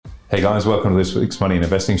Hey guys, welcome to this week's Money and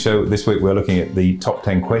Investing Show. This week we're looking at the top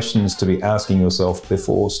 10 questions to be asking yourself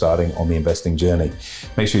before starting on the investing journey.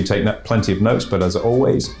 Make sure you take plenty of notes, but as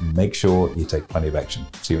always, make sure you take plenty of action.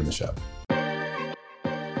 See you in the show.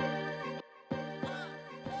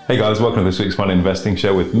 Hey guys, welcome to this week's Money and Investing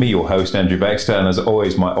Show with me, your host, Andrew Baxter, and as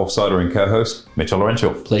always, my offsider and co-host, Mitchell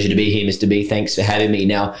Laurential. Pleasure to be here, Mr. B. Thanks for having me.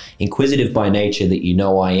 Now, inquisitive by nature that you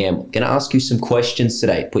know I am, I'm going to ask you some questions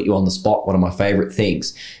today, put you on the spot, one of my favorite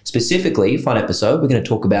things. Specifically, fun episode, we're going to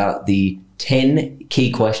talk about the 10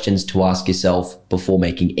 key questions to ask yourself before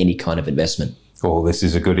making any kind of investment. Oh, this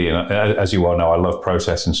is a goodie. And as you well know, I love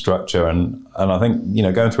process and structure. And I think,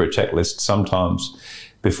 going through a checklist sometimes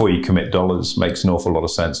before you commit dollars makes an awful lot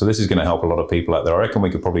of sense. So this is going to help a lot of people out there. I reckon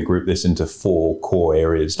we could probably group this into 4 core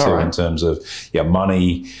areas too, in terms of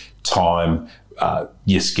money, time,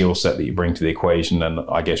 your skill set that you bring to the equation, and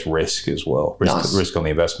I guess risk as well. Risk on the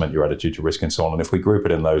investment, your attitude to risk and so on. And if we group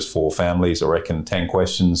it in those 4 families, I reckon 10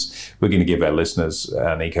 questions, we're going to give our listeners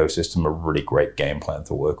an ecosystem a really great game plan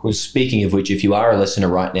to work with. Well, speaking of which, if you are a listener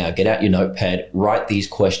right now, get out your notepad, write these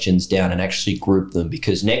questions down and actually group them,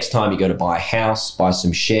 because next time you go to buy a house, buy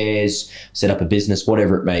some shares, set up a business,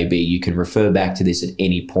 whatever it may be, you can refer back to this at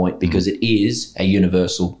any point because it is a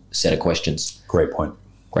universal set of questions. Great point.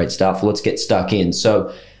 Great stuff. Let's get stuck in.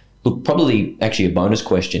 So, look, probably actually a bonus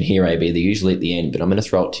question here, AB. They're usually at the end, but I'm going to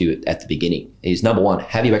throw it to you at the beginning. Is number 1,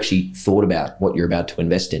 have you actually thought about what you're about to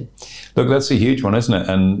invest in? Look, that's a huge one, isn't it?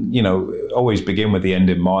 And, always begin with the end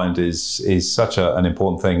in mind is such an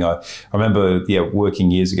important thing. I remember, working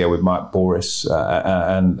years ago with Mark Boris,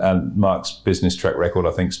 and Mark's business track record,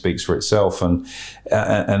 I think, speaks for itself. And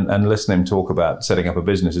listening to him talk about setting up a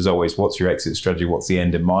business is always, what's your exit strategy? What's the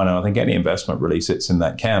end in mind? And I think any investment really sits in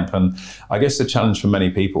that camp. And I guess the challenge for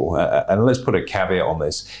many people, and let's put a caveat on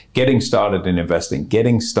this, getting started in investing,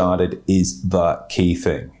 getting started is the key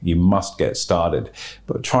thing. You must get started.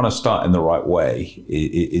 But trying to start in the right way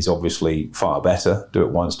is obviously far better. Do it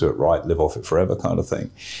once, do it right, live off it forever kind of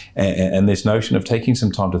thing. And this notion of taking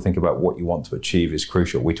some time to think about what you want to achieve is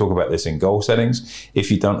crucial. We talk about this in goal settings.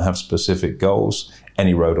 If you don't have specific goals,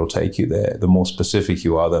 any road will take you there. The more specific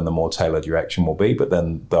you are, then the more tailored your action will be, but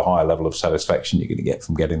then the higher level of satisfaction you're going to get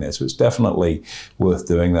from getting there. So it's definitely worth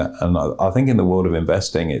doing that. And I think in the world of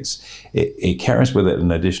investing, it carries with it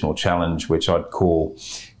an additional challenge, which I'd call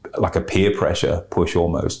like a peer pressure push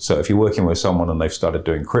almost. So if you're working with someone and they've started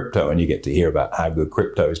doing crypto and you get to hear about how good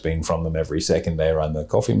crypto has been from them every second day around the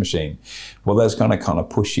coffee machine, well, that's going to kind of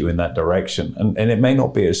push you in that direction. And it may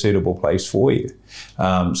not be a suitable place for you.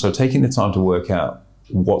 So taking the time to work out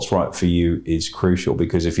what's right for you is crucial,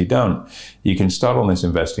 because if you don't, you can start on this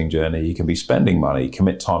investing journey, you can be spending money,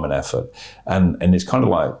 commit time and effort, and it's kind of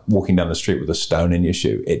like walking down the street with a stone in your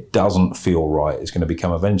shoe. It doesn't feel right. It's going to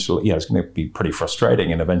become eventually, it's going to be pretty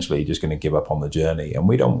frustrating, and eventually you're just going to give up on the journey. And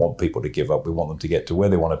we don't want people to give up. We want them to get to where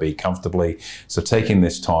they want to be comfortably. So taking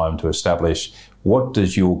this time to establish, what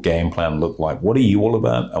does your game plan look like? What are you all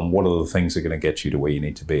about? And what are the things that are going to get you to where you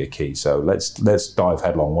need to be a key? So let's dive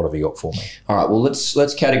headlong. What have you got for me? All right. Well, let's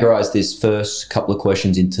categorize this first couple of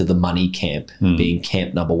questions into the money camp, being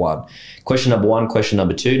camp number 1. Question number 1, question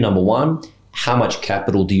number 2. Number 1, how much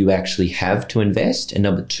capital do you actually have to invest? And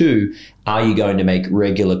number 2, are you going to make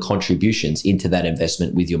regular contributions into that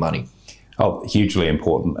investment with your money? Oh, hugely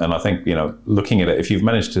important. And I think, looking at it, if you've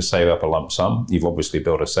managed to save up a lump sum, you've obviously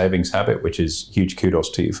built a savings habit, which is huge kudos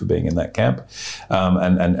to you for being in that camp.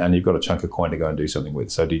 And you've got a chunk of coin to go and do something with.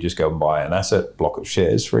 So do you just go and buy an asset, block of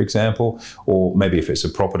shares, for example? Or maybe if it's a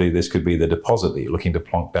property, this could be the deposit that you're looking to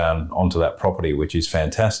plonk down onto that property, which is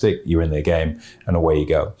fantastic. You're in their game and away you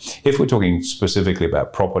go. If we're talking specifically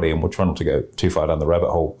about property, and we're trying not to go too far down the rabbit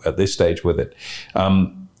hole at this stage with it,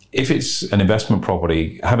 if it's an investment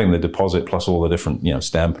property, having the deposit plus all the different,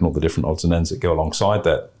 stamp and all the different odds and ends that go alongside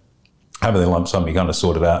that, having the lump sum, you kind of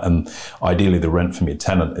sort it out, and ideally the rent from your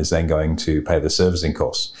tenant is then going to pay the servicing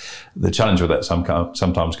costs. The challenge with that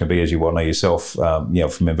sometimes can be, as you well know yourself,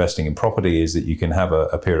 from investing in property, is that you can have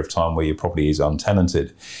a period of time where your property is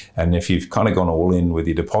untenanted. And if you've kind of gone all in with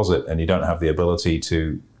your deposit and you don't have the ability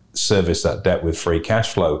to service that debt with free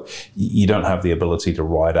cash flow, you don't have the ability to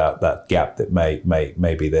ride out that gap that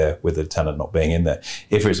may be there with the tenant not being in there.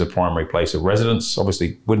 If it's a primary place of residence,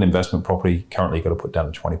 obviously with an investment property, currently you've got to put down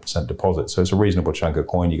a 20% deposit. So it's a reasonable chunk of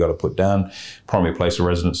coin you got to put down. Primary place of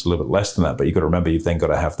residence, a little bit less than that, but you've got to remember you've then got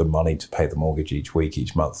to have the money to pay the mortgage each week,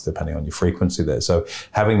 each month, depending on your frequency there. So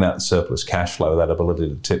having that surplus cash flow, that ability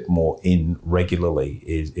to tip more in regularly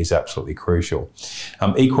is absolutely crucial.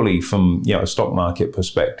 Equally, from a stock market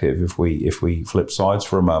perspective, active if we flip sides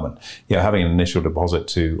for a moment. Having an initial deposit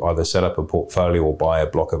to either set up a portfolio or buy a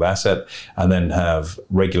block of asset and then have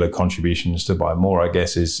regular contributions to buy more, I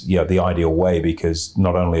guess is the ideal way, because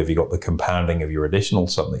not only have you got the compounding of your additional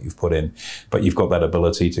sum that you've put in, but you've got that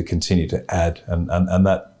ability to continue to add, and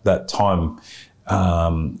that time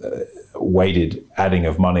weighted adding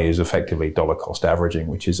of money is effectively dollar cost averaging,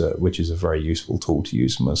 which is a very useful tool to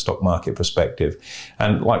use from a stock market perspective.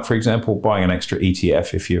 And like, for example, buying an extra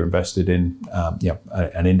ETF, if you're invested in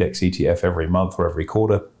an index ETF every month or every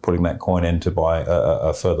quarter, putting that coin in to buy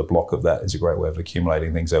a further block of that is a great way of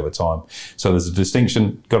accumulating things over time. So there's a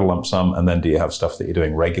distinction, got a lump sum, and then do you have stuff that you're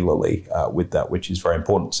doing regularly with that, which is very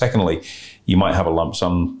important. Secondly, you might have a lump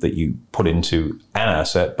sum that you put into an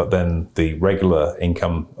asset, but then the regular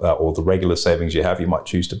income or the regular savings you have, you might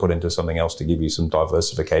choose to put into something else to give you some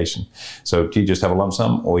diversification. So do you just have a lump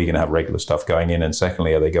sum, or are you going to have regular stuff going in? And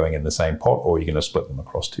secondly, are they going in the same pot, or are you going to split them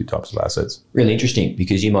across two types of assets? Really interesting,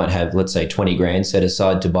 because you might have, let's say, 20 grand set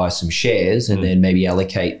aside to buy some shares, and then maybe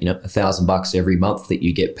allocate $1,000 every month that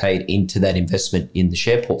you get paid into that investment in the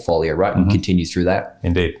share portfolio, right? And continue through that.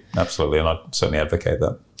 Indeed, absolutely, and I certainly advocate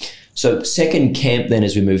that. So second camp then,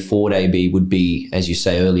 as we move forward, AB, would be, as you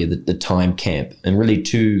say earlier, the time camp. And really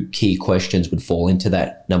two key questions would fall into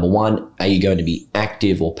that. Number one, are you going to be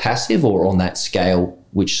active or passive, or on that scale,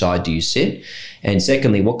 which side do you sit? And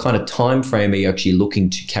secondly, what kind of time frame are you actually looking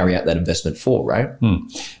to carry out that investment for, right?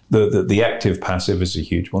 The active passive is a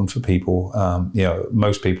huge one for people.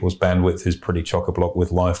 Most people's bandwidth is pretty chock-a-block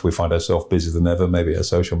with life. We find ourselves busier than ever. Maybe our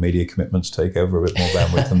social media commitments take over a bit more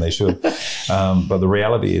bandwidth than they should. But the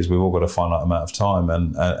reality is we've all got a finite amount of time.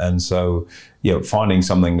 And so, finding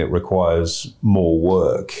something that requires more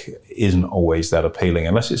work isn't always that appealing,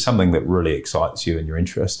 unless it's something that really excites you and you're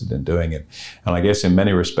interested in doing it. And I guess in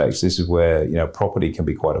many respects, this is where, property can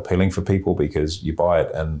be quite appealing for people, because you buy it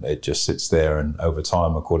and it just sits there, and over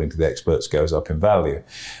time, according to the experts, goes up in value.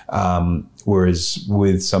 Whereas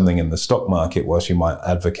with something in the stock market, whilst you might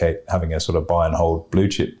advocate having a sort of buy and hold blue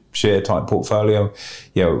chip share type portfolio,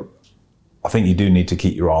 I think you do need to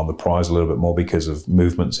keep your eye on the prize a little bit more because of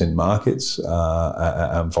movements in markets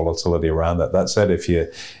and volatility around that. That said, if you're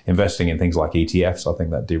investing in things like ETFs, I think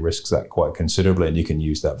that de-risks that quite considerably, and you can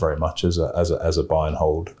use that very much as a buy and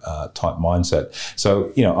hold type mindset. So,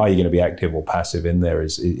 are you going to be active or passive in there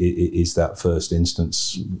is that first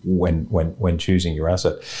instance when choosing your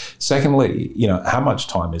asset. Secondly, how much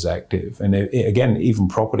time is active? And again, even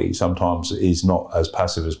property sometimes is not as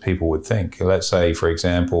passive as people would think. Let's say, for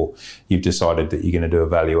example, you've decided that you're going to do a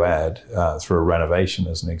value add through a renovation,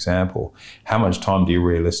 as an example. How much time do you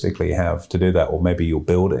realistically have to do that? Or maybe you're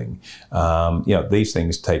building. These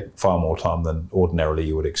things take far more time than ordinarily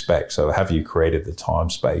you would expect. So have you created the time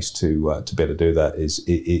space to be able to do that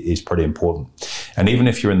is pretty important. And even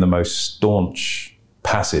if you're in the most staunch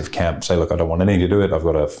passive camp, say, look, I don't want anything to do it, I've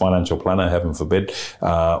got a financial planner, heaven forbid,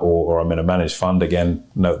 or I'm in a managed fund, again,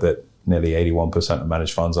 note that nearly 81% of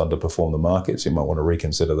managed funds underperform the market, so you might want to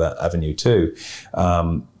reconsider that avenue too.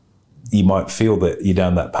 You might feel that you're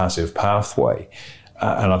down that passive pathway.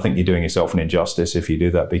 And I think you're doing yourself an injustice if you do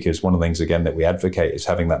that, because one of the things, again, that we advocate is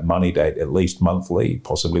having that money date at least monthly,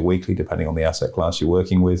 possibly weekly, depending on the asset class you're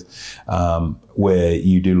working with, where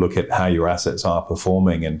you do look at how your assets are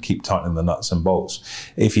performing and keep tightening the nuts and bolts.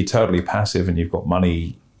 If you're totally passive and you've got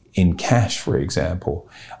money in cash, for example,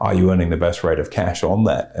 are you earning the best rate of cash on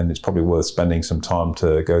that? And it's probably worth spending some time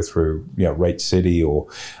to go through, Rate City or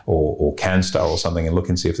CanStar or something, and look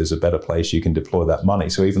and see if there's a better place you can deploy that money.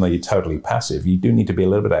 So even though you're totally passive, you do need to be a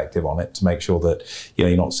little bit active on it to make sure that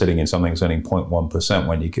you're not sitting in something that's earning 0.1%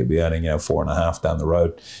 when you could be earning 4.5% down the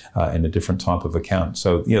road in a different type of account.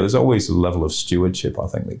 So there's always a level of stewardship, I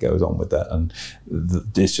think, that goes on with that, and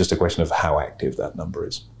it's just a question of how active that number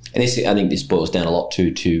is. And I think this boils down a lot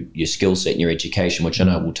to your skill set and your education, which I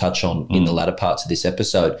know we'll touch on in the latter parts of this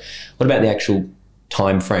episode. What about the actual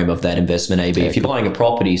time frame of that investment, AB? If you're buying a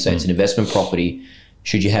property, say it's an investment property,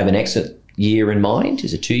 should you have an exit year in mind?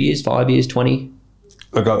 Is it 2 years, 5 years, 20?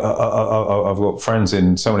 Look, I've got friends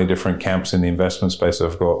in so many different camps in the investment space.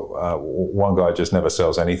 I've got one guy just never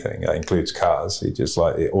sells anything. That includes cars. He just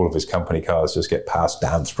all of his company cars just get passed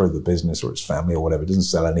down through the business or his family or whatever. He doesn't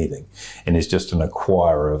sell anything, and he's just an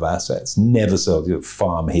acquirer of assets. Never sells. He's got a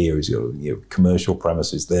farm here. He's got commercial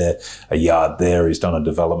premises there, a yard there. He's done a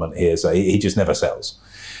development here. So he just never sells.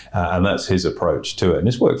 And that's his approach to it, and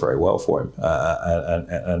it's worked very well for him.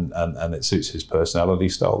 And it suits his personality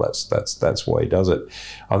style. That's why he does it.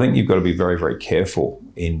 I think you've got to be very, very careful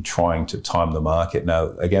in trying to time the market.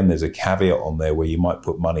 Now, again, there's a caveat on there where you might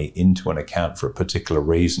put money into an account for a particular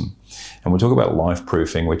reason. And we'll talk about life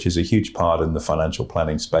proofing, which is a huge part in the financial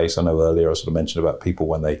planning space. I know earlier I sort of mentioned about people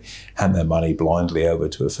when they hand their money blindly over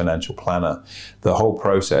to a financial planner. The whole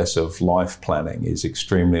process of life planning is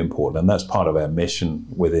extremely important. And that's part of our mission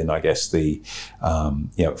within, I guess, the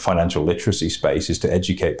financial literacy space, is to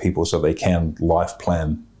educate people so they can life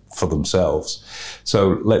plan for themselves.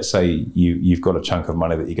 So let's say you've got a chunk of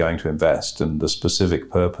money that you're going to invest, and the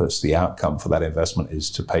specific purpose, the outcome for that investment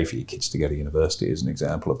is to pay for your kids to go to university, as an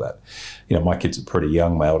example of that. My kids are pretty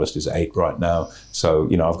young. My eldest is 8 right now. So,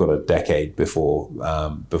 I've got a decade before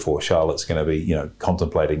Charlotte's going to be,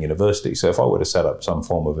 contemplating university. So if I were to set up some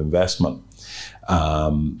form of investment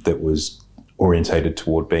that was orientated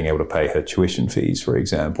toward being able to pay her tuition fees, for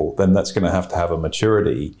example, then that's going to have a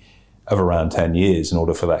maturity of around 10 years in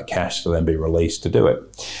order for that cash to then be released to do it.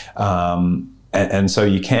 And so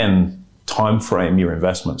you can time frame your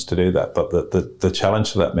investments to do that. But the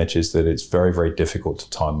challenge for that, Mitch, is that it's very, very difficult to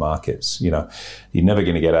time markets. You're never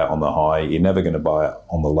going to get out on the high. You're never going to buy it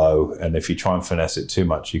on the low. And if you try and finesse it too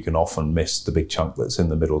much, you can often miss the big chunk that's in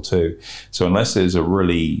the middle too. So unless there's a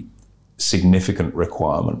really significant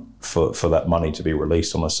requirement for that money to be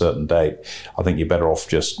released on a certain date, I think you're better off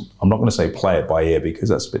just, I'm not going to say play it by ear because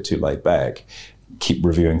that's a bit too laid back. Keep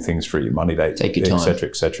reviewing things through your money date, take your time,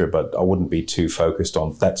 et cetera. But I wouldn't be too focused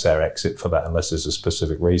on that's our exit for that unless there's a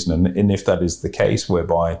specific reason. And if that is the case,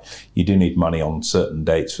 whereby you do need money on certain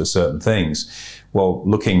dates for certain things, well,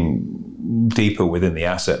 looking deeper within the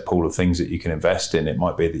asset pool of things that you can invest in, it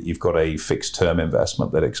might be that you've got a fixed term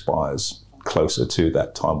investment that expires closer to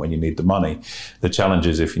that time when you need the money. The challenge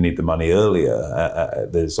is if you need the money earlier,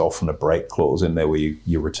 there's often a break clause in there where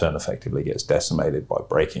your return effectively gets decimated by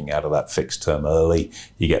breaking out of that fixed term early.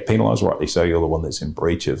 You get penalised, rightly so. You're the one that's in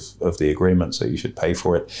breach of the agreement, so you should pay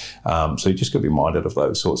for it. So you just got to be minded of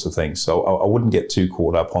those sorts of things. So I wouldn't get too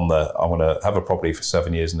caught up on I want to have a property for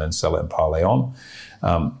 7 years and then sell it and parlay on.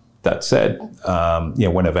 That said,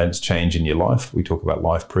 when events change in your life, we talk about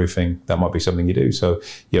life proofing, that might be something you do. So,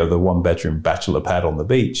 the 1-bedroom bachelor pad on the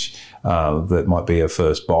beach, that might be a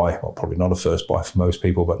first buy, well, probably not a first buy for most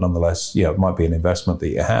people, but nonetheless, it might be an investment that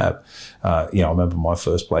you have. I remember my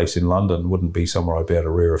first place in London wouldn't be somewhere I'd be able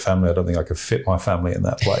to rear a family. I don't think I could fit my family in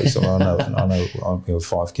that place. I know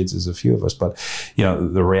 5 kids is a few of us, but,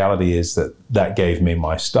 the reality is that gave me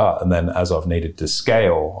my start. And then as I've needed to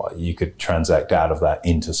scale, you could transact out of that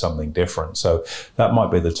into something different. So that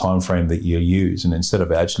might be the time frame that you use. And instead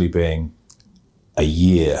of actually being a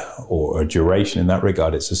year or a duration in that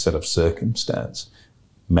regard, it's a set of circumstance.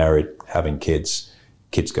 Married, having kids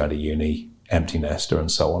going to uni, empty nester,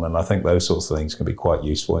 and so on. And I think those sorts of things can be quite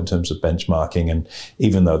useful in terms of benchmarking. And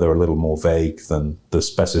even though they're a little more vague than the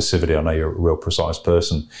specificity, I know you're a real precise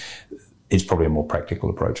person, it's probably a more practical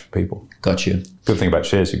approach for people. Got you. Good thing about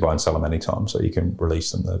shares, you buy and sell them anytime, so you can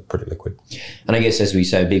release them. They're pretty liquid. And I guess, as we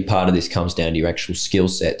say, a big part of this comes down to your actual skill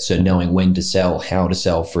set. So knowing when to sell, how to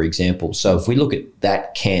sell, for example. So if we look at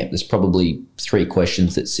that camp, there's probably 3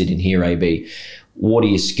 questions that sit in here, AB. What are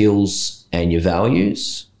your skills and your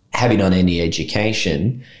values? Have you done any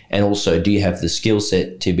education? And also, do you have the skill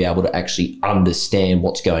set to be able to actually understand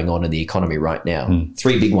what's going on in the economy right now?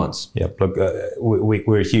 3 big ones. Yeah, look,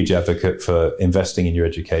 we're a huge advocate for investing in your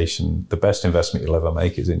education. The best investment you'll ever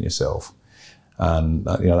make is in yourself. And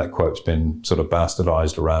that quote's been sort of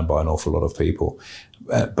bastardized around by an awful lot of people.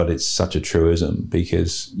 But it's such a truism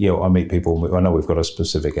because, I meet people, I know we've got a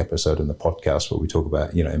specific episode in the podcast where we talk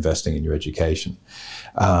about, investing in your education.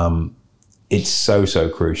 It's so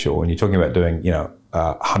crucial when you're talking about doing,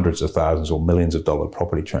 hundreds of thousands or millions of dollar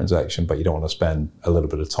property transaction, but you don't want to spend a little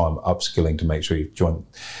bit of time upskilling to make sure you've joined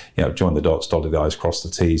the dots, dotted the I's, crossed the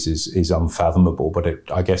T's is unfathomable.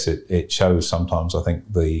 But I guess it shows sometimes, I think,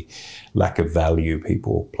 the lack of value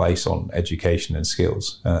people place on education and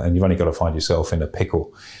skills. And you've only got to find yourself in a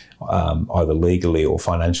pickle, either legally or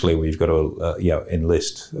financially, where you've got to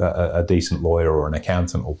enlist a decent lawyer or an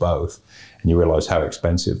accountant or both. And you realize how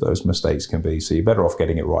expensive those mistakes can be. So you're better off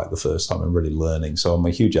getting it right the first time and really learning. So I'm a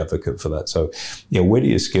huge advocate for that. So, where do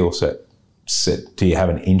your skill set sit? Do you have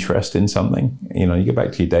an interest in something? You go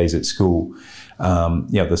back to your days at school.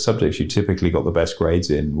 The subjects you typically got the best grades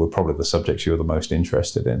in were probably the subjects you were the most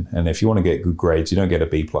interested in. And if you want to get good grades, you don't get a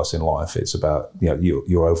B+ in life. It's about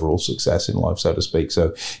your overall success in life, so to speak.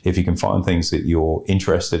 So if you can find things that you're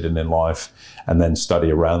interested in life and then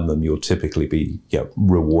study around them, you'll typically be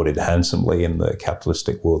rewarded handsomely in the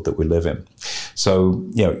capitalistic world that we live in. So,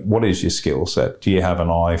 what is your skill set? Do you have an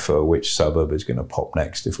eye for which suburb is going to pop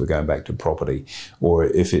next if we're going back to property? Or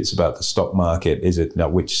if it's about the stock market, is it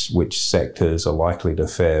which sectors are likely to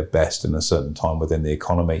fare best in a certain time within the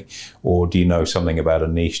economy? Or do you know something about a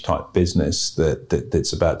niche type business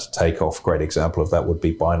that's about to take off? Great example of that would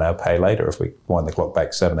be buy now, pay later. If we wind the clock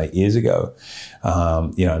back 7-8 years ago,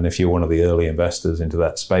 and if you're one of the early investors into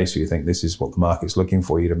that space, or you think this is what the market's looking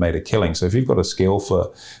for, you'd have made a killing. So if you've got a skill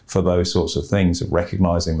for those sorts of things, of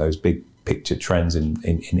recognizing those big picture trends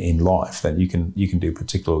in life, then you can do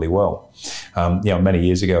particularly well. Many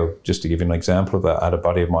years ago, just to give you an example of that, I had a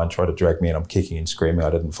buddy of mine try to drag me, and I'm kicking and screaming, I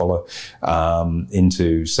didn't follow,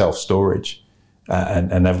 into self-storage.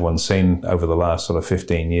 And everyone's seen over the last sort of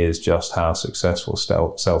 15 years just how successful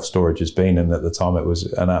self-storage has been. And at the time, it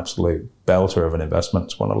was an absolute belter of an investment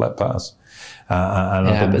to want to let pass. And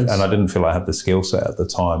I didn't feel I had the skill set at the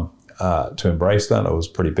time to embrace that. I was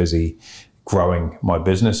pretty busy growing my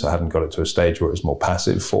business. I hadn't got it to a stage where it was more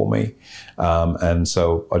passive for me. And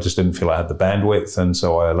so I just didn't feel I had the bandwidth. And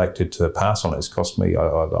so I elected to pass on it. It's cost me, I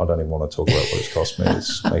don't even want to talk about what it's cost me.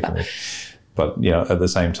 It's making me... But at the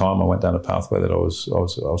same time, I went down a pathway that I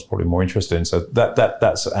was probably more interested in. So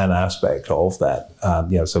that's an aspect of that.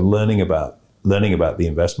 So learning about the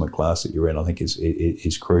investment class that you're in, I think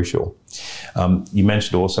is crucial. You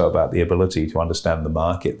mentioned also about the ability to understand the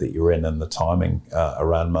market that you're in and the timing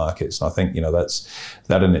around markets. And I think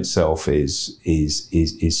that in itself is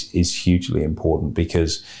hugely important,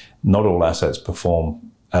 because not all assets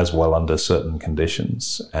perform as well under certain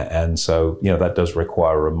conditions. And so, that does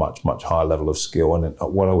require a much, much higher level of skill. And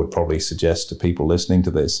what I would probably suggest to people listening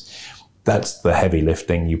to this, that's the heavy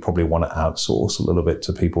lifting. You probably want to outsource a little bit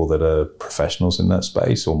to people that are professionals in that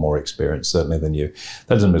space or more experienced, certainly, than you.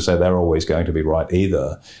 That doesn't mean to say they're always going to be right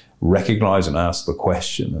either. Recognize and ask the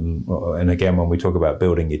question. And again, when we talk about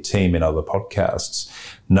building your team in other podcasts,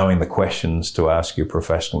 knowing the questions to ask your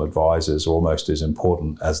professional advisors are almost as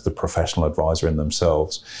important as the professional advisor in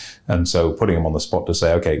themselves. And so putting them on the spot to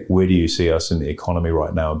say, okay, where do you see us in the economy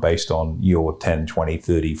right now? And based on your 10, 20,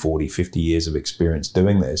 30, 40, 50 years of experience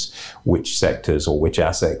doing this, which sectors or which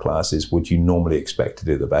asset classes would you normally expect to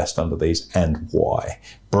do the best under these, and why?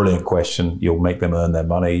 Brilliant question. You'll make them earn their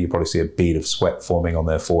money. You'll probably see a bead of sweat forming on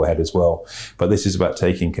their forehead as well. But this is about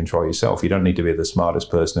taking control yourself. You don't need to be the smartest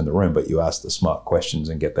person in the room, but you ask the smart questions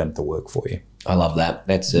and get them to work for you. I love that.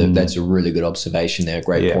 That's a really good observation there.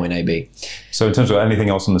 Great point, AB. So in terms of anything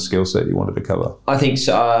else on the skill set you wanted to cover? I think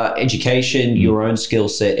so, education, your own skill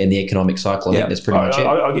set, and the economic cycle. I think that's pretty much it.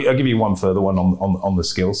 I'll give you one further one on the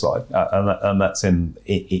skill side, and that's in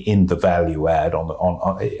the value add.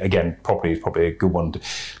 Again, property is probably a good one.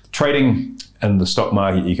 Trading and the stock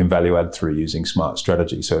market, you can value add through using smart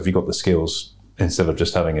strategy. So if you've got the skills, instead of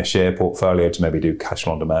just having a share portfolio, to maybe do cash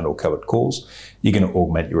on demand or covered calls, you're going to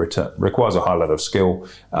augment your return. It requires a high level of skill.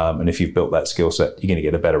 And if you've built that skill set, you're going to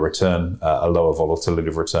get a better return, a lower volatility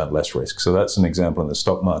of return, less risk. So that's an example in the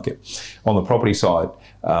stock market. On the property side,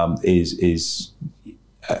 again,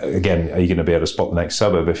 are you going to be able to spot the next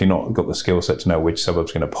suburb if you're not got the skill set to know which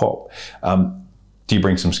suburb's going to pop? Do you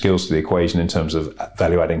bring some skills to the equation in terms of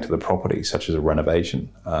value adding to the property, such as a renovation?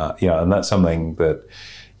 And that's something that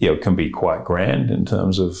can be quite grand in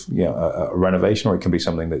terms of a renovation, or it can be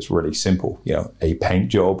something that's really simple. A paint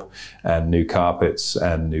job and new carpets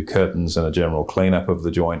and new curtains and a general cleanup of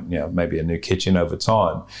the joint. Maybe a new kitchen over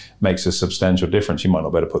time makes a substantial difference. You might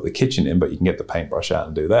not be able to put the kitchen in, but you can get the paintbrush out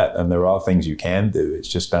and do that. And there are things you can do. It's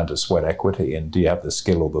just down to sweat equity, and do you have the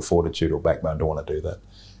skill or the fortitude or backbone to want to do that?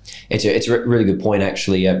 It's a really good point,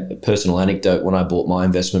 actually. A personal anecdote: when I bought my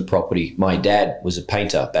investment property, my dad was a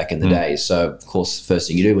painter back in the day. So, of course, the first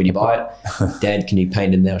thing you do when you buy it, Dad, can you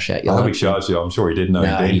paint and thou shalt your lunch? I hope he charged you. I'm sure he didn't know.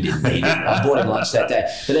 No, he didn't. I bought him lunch that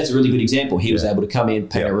day. But that's a really good example. He was able to come in,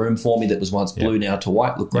 paint a room for me that was once blue, now to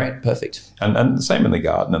white. Look great, perfect. And the same in the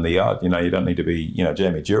garden and the yard. You don't need to be,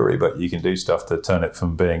 Jamie Jury, but you can do stuff to turn it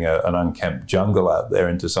from being an unkempt jungle out there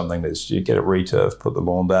into something that's, you get it returfed, put the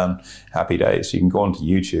lawn down, happy days. You can go onto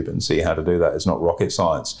YouTube and see how to do that. It's not rocket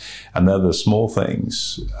science. And they're the small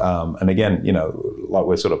things. And again, like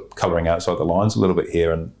we're sort of coloring outside the lines a little bit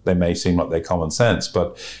here, and they may seem like they're common sense,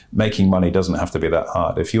 but making money doesn't have to be that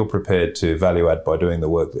hard. If you're prepared to value add by doing the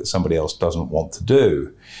work that somebody else doesn't want to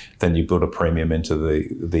do, then you build a premium into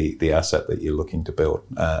the asset that you're looking to build.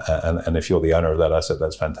 And if you're the owner of that asset,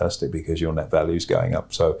 that's fantastic, because your net value is going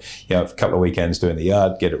up. So, a couple of weekends doing the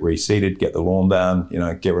yard, get it reseeded, get the lawn down,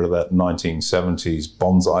 get rid of that 1970s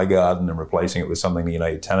bonsai garden and replacing it with something that,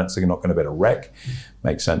 your tenants are not going to be able to wreck.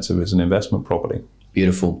 Makes sense if it's an investment property.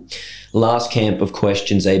 Beautiful. Last camp of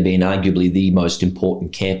questions, AB, and arguably the most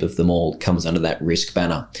important camp of them all, comes under that risk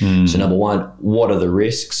banner. So number one, what are the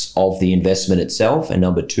risks of the investment itself? And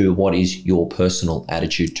number two, what is your personal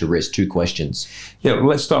attitude to risk? 2 questions. Yeah,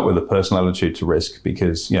 let's start with the personal attitude to risk,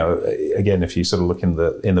 because, again, if you sort of look in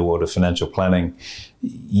the world of financial planning,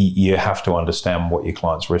 you have to understand what your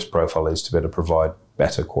client's risk profile is to be able to provide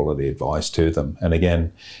better quality advice to them. And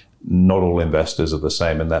again, not all investors are the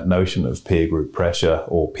same, and that notion of peer group pressure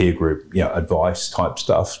or peer group advice type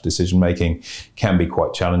stuff, decision making, can be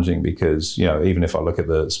quite challenging, because even if I look at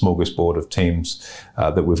the smorgasbord of teams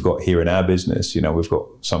that we've got here in our business, we've got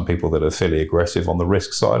some people that are fairly aggressive on the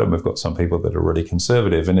risk side, and we've got some people that are really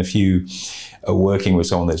conservative. And if you are working with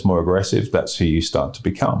someone that's more aggressive, that's who you start to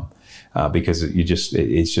become. Because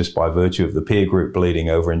it's just by virtue of the peer group bleeding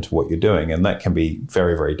over into what you're doing. And that can be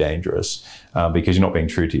very, very dangerous because you're not being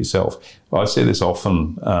true to yourself. I see this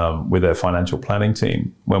often with our financial planning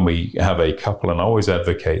team when we have a couple, and I always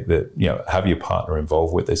advocate that, have your partner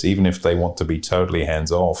involved with this, even if they want to be totally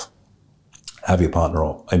hands off. Have your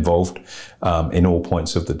partner involved in all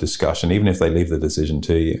points of the discussion, even if they leave the decision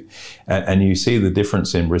to you. And you see the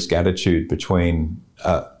difference in risk attitude between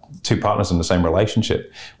 2 partners in the same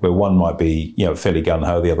relationship, where one might be, fairly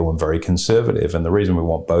gung-ho, the other one very conservative. And the reason we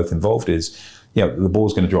want both involved is, the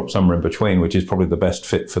ball's going to drop somewhere in between, which is probably the best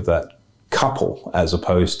fit for that couple, as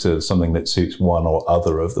opposed to something that suits one or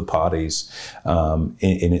other of the parties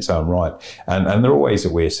in its own right. And there are ways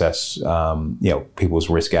that we assess, people's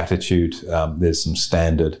risk attitude. There's some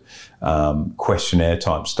standard questionnaire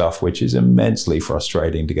type stuff, which is immensely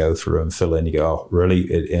frustrating to go through and fill in. You go, oh,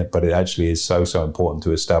 really? But it actually is so important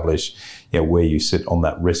to establish where you sit on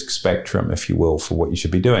that risk spectrum, if you will, for what you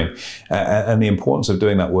should be doing. And the importance of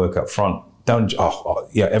doing that work up front.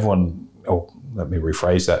 Everyone, let me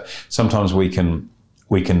rephrase that. Sometimes we can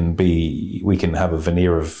have a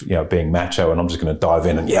veneer of being macho, and I'm just going to dive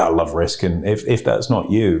in and I love risk. And if that's not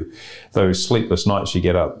you, those sleepless nights you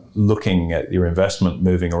get up looking at your investment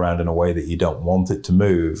moving around in a way that you don't want it to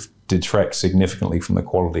move detracts significantly from the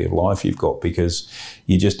quality of life you've got, because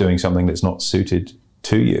you're just doing something that's not suited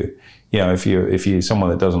to you. If you're someone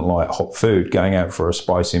that doesn't like hot food, going out for a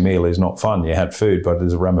spicy meal is not fun. You had food, but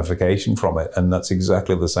there's a ramification from it. And that's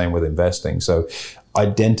exactly the same with investing. So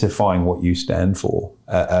identifying what you stand for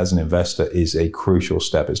as an investor is a crucial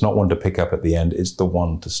step. It's not one to pick up at the end. It's the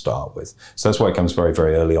one to start with. So that's why it comes very,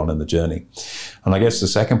 very early on in the journey. And I guess the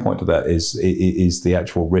second point to that is the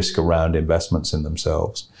actual risk around investments in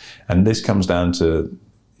themselves. And this comes down to,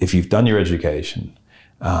 if you've done your education,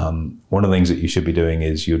 one of the things that you should be doing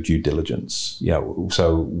is your due diligence.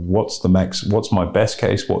 So what's my best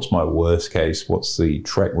case? What's my worst case? What's the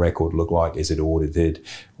track record look like? Is it audited?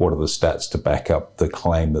 What are the stats to back up the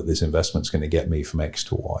claim that this investment's going to get me from X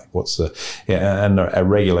to Y? And a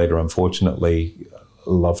regulator, unfortunately,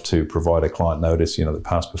 love to provide a client notice, that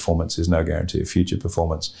past performance is no guarantee of future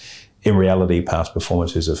performance. In reality, past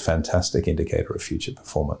performance is a fantastic indicator of future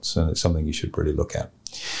performance, and it's something you should really look at.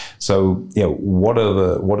 So,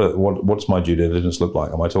 what's my due diligence look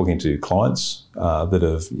like? Am I talking to clients that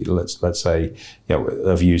have, let's say,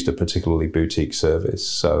 have used a particularly boutique service?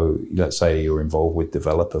 So, let's say you're involved with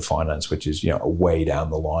developer finance, which is way down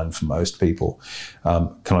the line for most people.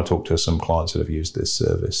 Can I talk to some clients that have used this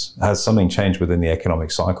service? Has something changed within the economic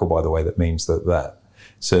cycle, by the way, that means that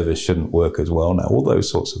service shouldn't work as well now? All those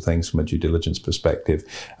sorts of things from a due diligence perspective.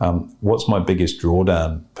 What's my biggest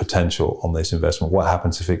drawdown potential on this investment? What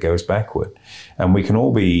happens if it goes backward? And we can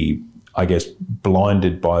all be, I guess,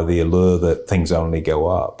 blinded by the allure that things only go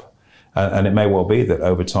up. And it may well be that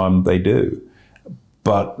over time they do.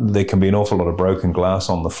 But there can be an awful lot of broken glass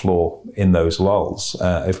on the floor in those lulls.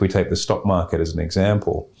 If we take the stock market as an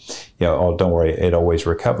example, don't worry, it always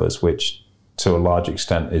recovers, which to a large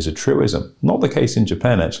extent is a truism. Not the case in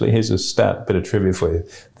Japan, actually. Here's a bit of trivia for you.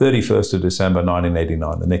 31st of December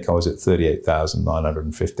 1989, the Nikkei was at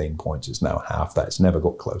 38,915 points. It's now half that. It's never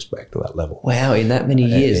got close back to that level. Wow, in that many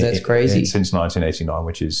years, that's crazy. Since 1989,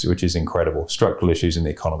 which is incredible. Structural issues in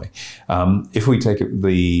the economy. If we take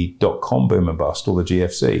the dot-com boom and bust, or the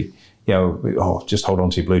GFC, just hold on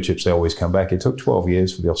to your blue chips, they always come back. It took 12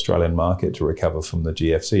 years for the Australian market to recover from the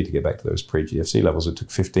GFC, to get back to those pre-GFC levels. It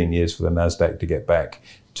took 15 years for the NASDAQ to get back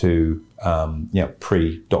to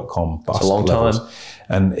pre-dot-com bust it's a long levels. time.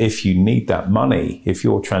 And if you need that money, if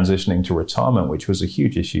you're transitioning to retirement, which was a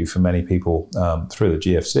huge issue for many people through the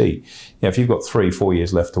GFC, if you've got 3-4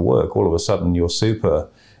 years left to work, all of a sudden your super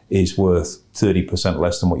is worth 30%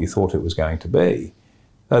 less than what you thought it was going to be.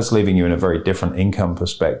 that's leaving you in a very different income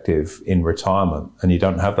perspective in retirement, and you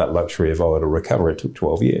don't have that luxury of, it'll recover. It took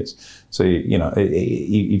 12 years. So,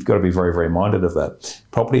 you've got to be very, very minded of that.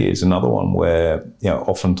 Property is another one where,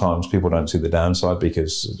 oftentimes people don't see the downside,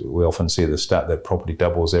 because we often see the stat that property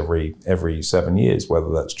doubles every 7 years.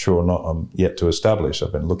 Whether that's true or not, I'm yet to establish.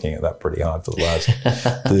 I've been looking at that pretty hard for the last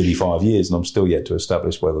 35 years, and I'm still yet to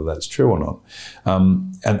establish whether that's true or not.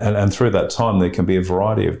 And through that time, there can be a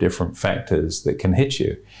variety of different factors that can hit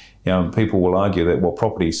you. People will argue that,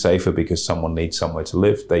 property is safer because someone needs somewhere to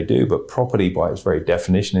live. They do, but property by its very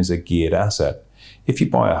definition is a geared asset. If you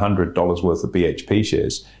buy $100 worth of BHP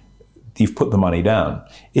shares, you've put the money down.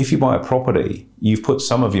 If you buy a property, you've put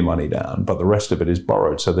some of your money down, but the rest of it is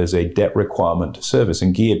borrowed. So there's a debt requirement to service,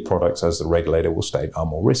 and geared products, as the regulator will state, are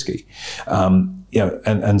more risky.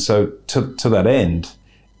 And so to that end,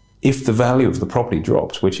 if the value of the property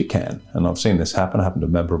drops, which it can, and I've seen this happen, happened to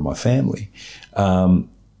a member of my family,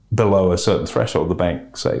 below a certain threshold, the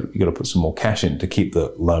bank say, you've got to put some more cash in to keep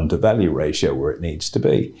the loan to value ratio where it needs to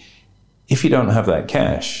be. If you don't have that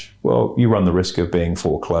cash, you run the risk of being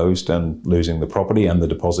foreclosed and losing the property and the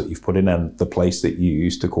deposit you've put in and the place that you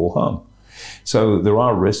used to call home. So there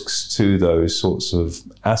are risks to those sorts of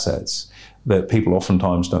assets that people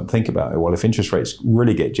oftentimes don't think about. Well, if interest rates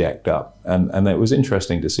really get jacked up, and it was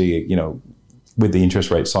interesting to see, with the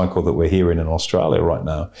interest rate cycle that we're hearing in Australia right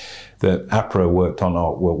now, that APRA worked on,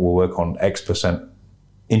 we'll work on X%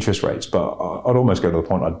 interest rates, but I'd almost go to the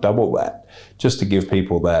point I'd double that, just to give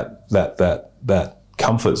people that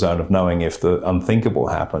comfort zone of knowing if the unthinkable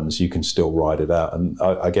happens, you can still ride it out. And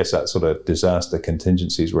I guess that sort of disaster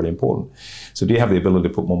contingency is really important. So do you have the ability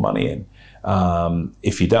to put more money in?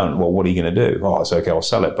 If you don't, what are you going to do? It's okay, I'll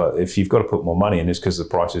sell it. But if you've got to put more money in, it's because the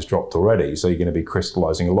price has dropped already. So you're going to be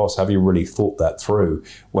crystallizing a loss. Have you really thought that through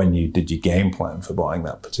when you did your game plan for buying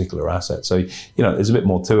that particular asset? So, there's a bit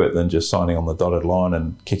more to it than just signing on the dotted line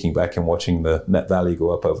and kicking back and watching the net value go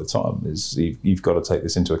up over time. You've got to take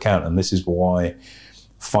this into account. And this is why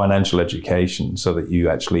financial education, so that you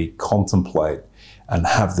actually contemplate and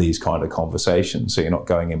have these kind of conversations, so you're not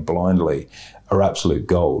going in blindly, are absolute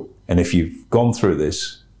gold. And if you've gone through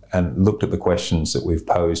this and looked at the questions that we've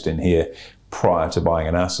posed in here prior to buying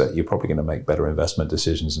an asset, you're probably going to make better investment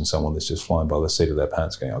decisions than someone that's just flying by the seat of their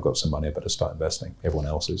pants going, I've got some money, I better start investing. Everyone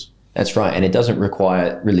else is. That's right. And it doesn't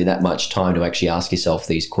require really that much time to actually ask yourself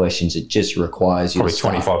these questions. It just requires you probably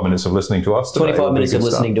 25 minutes of listening to us today. 25 minutes of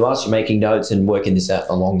listening to us. You're making notes and working this out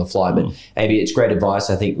along the fly. But AB, it's great advice.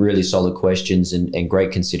 I think really solid questions and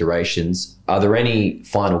great considerations. Are there any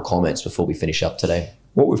final comments before we finish up today?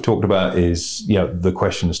 What we've talked about is, the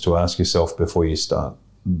questions to ask yourself before you start.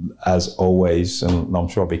 As always, and I'm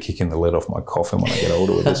sure I'll be kicking the lid off my coffin when I get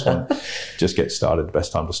older with this one, just get started. The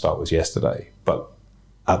best time to start was yesterday. But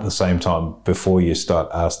at the same time, before you start,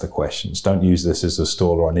 ask the questions. Don't use this as a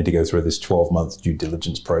stall, or I need to go through this 12-month due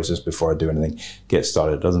diligence process before I do anything. Get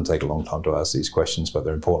started. It doesn't take a long time to ask these questions, but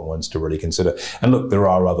they're important ones to really consider. And look, there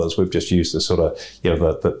are others. We've just used the sort of,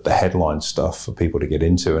 the headline stuff for people to get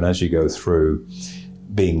into. And as you go through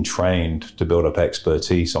being trained to build up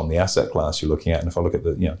expertise on the asset class you're looking at, and if I look at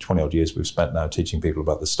the 20 odd years we've spent now teaching people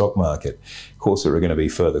about the stock market, of course there are going to be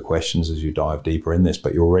further questions as you dive deeper in this,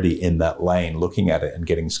 but you're already in that lane looking at it and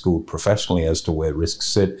getting schooled professionally as to where risks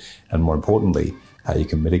sit, and more importantly, how you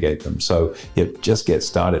can mitigate them. So just get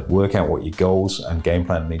started, work out what your goals and game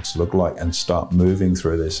plan needs to look like, and start moving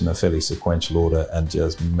through this in a fairly sequential order and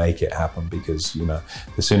just make it happen, because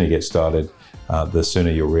the sooner you get started, the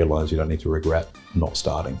sooner you'll realize you don't need to regret not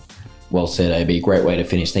starting. Well said, AB. Great way to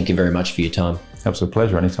finish. Thank you very much for your time. Absolute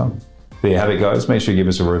pleasure, anytime. There you have it, guys. Make sure you give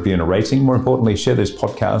us a review and a rating. More importantly, share this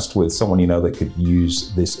podcast with someone you know that could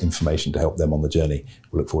use this information to help them on the journey.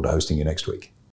 We look forward to hosting you next week.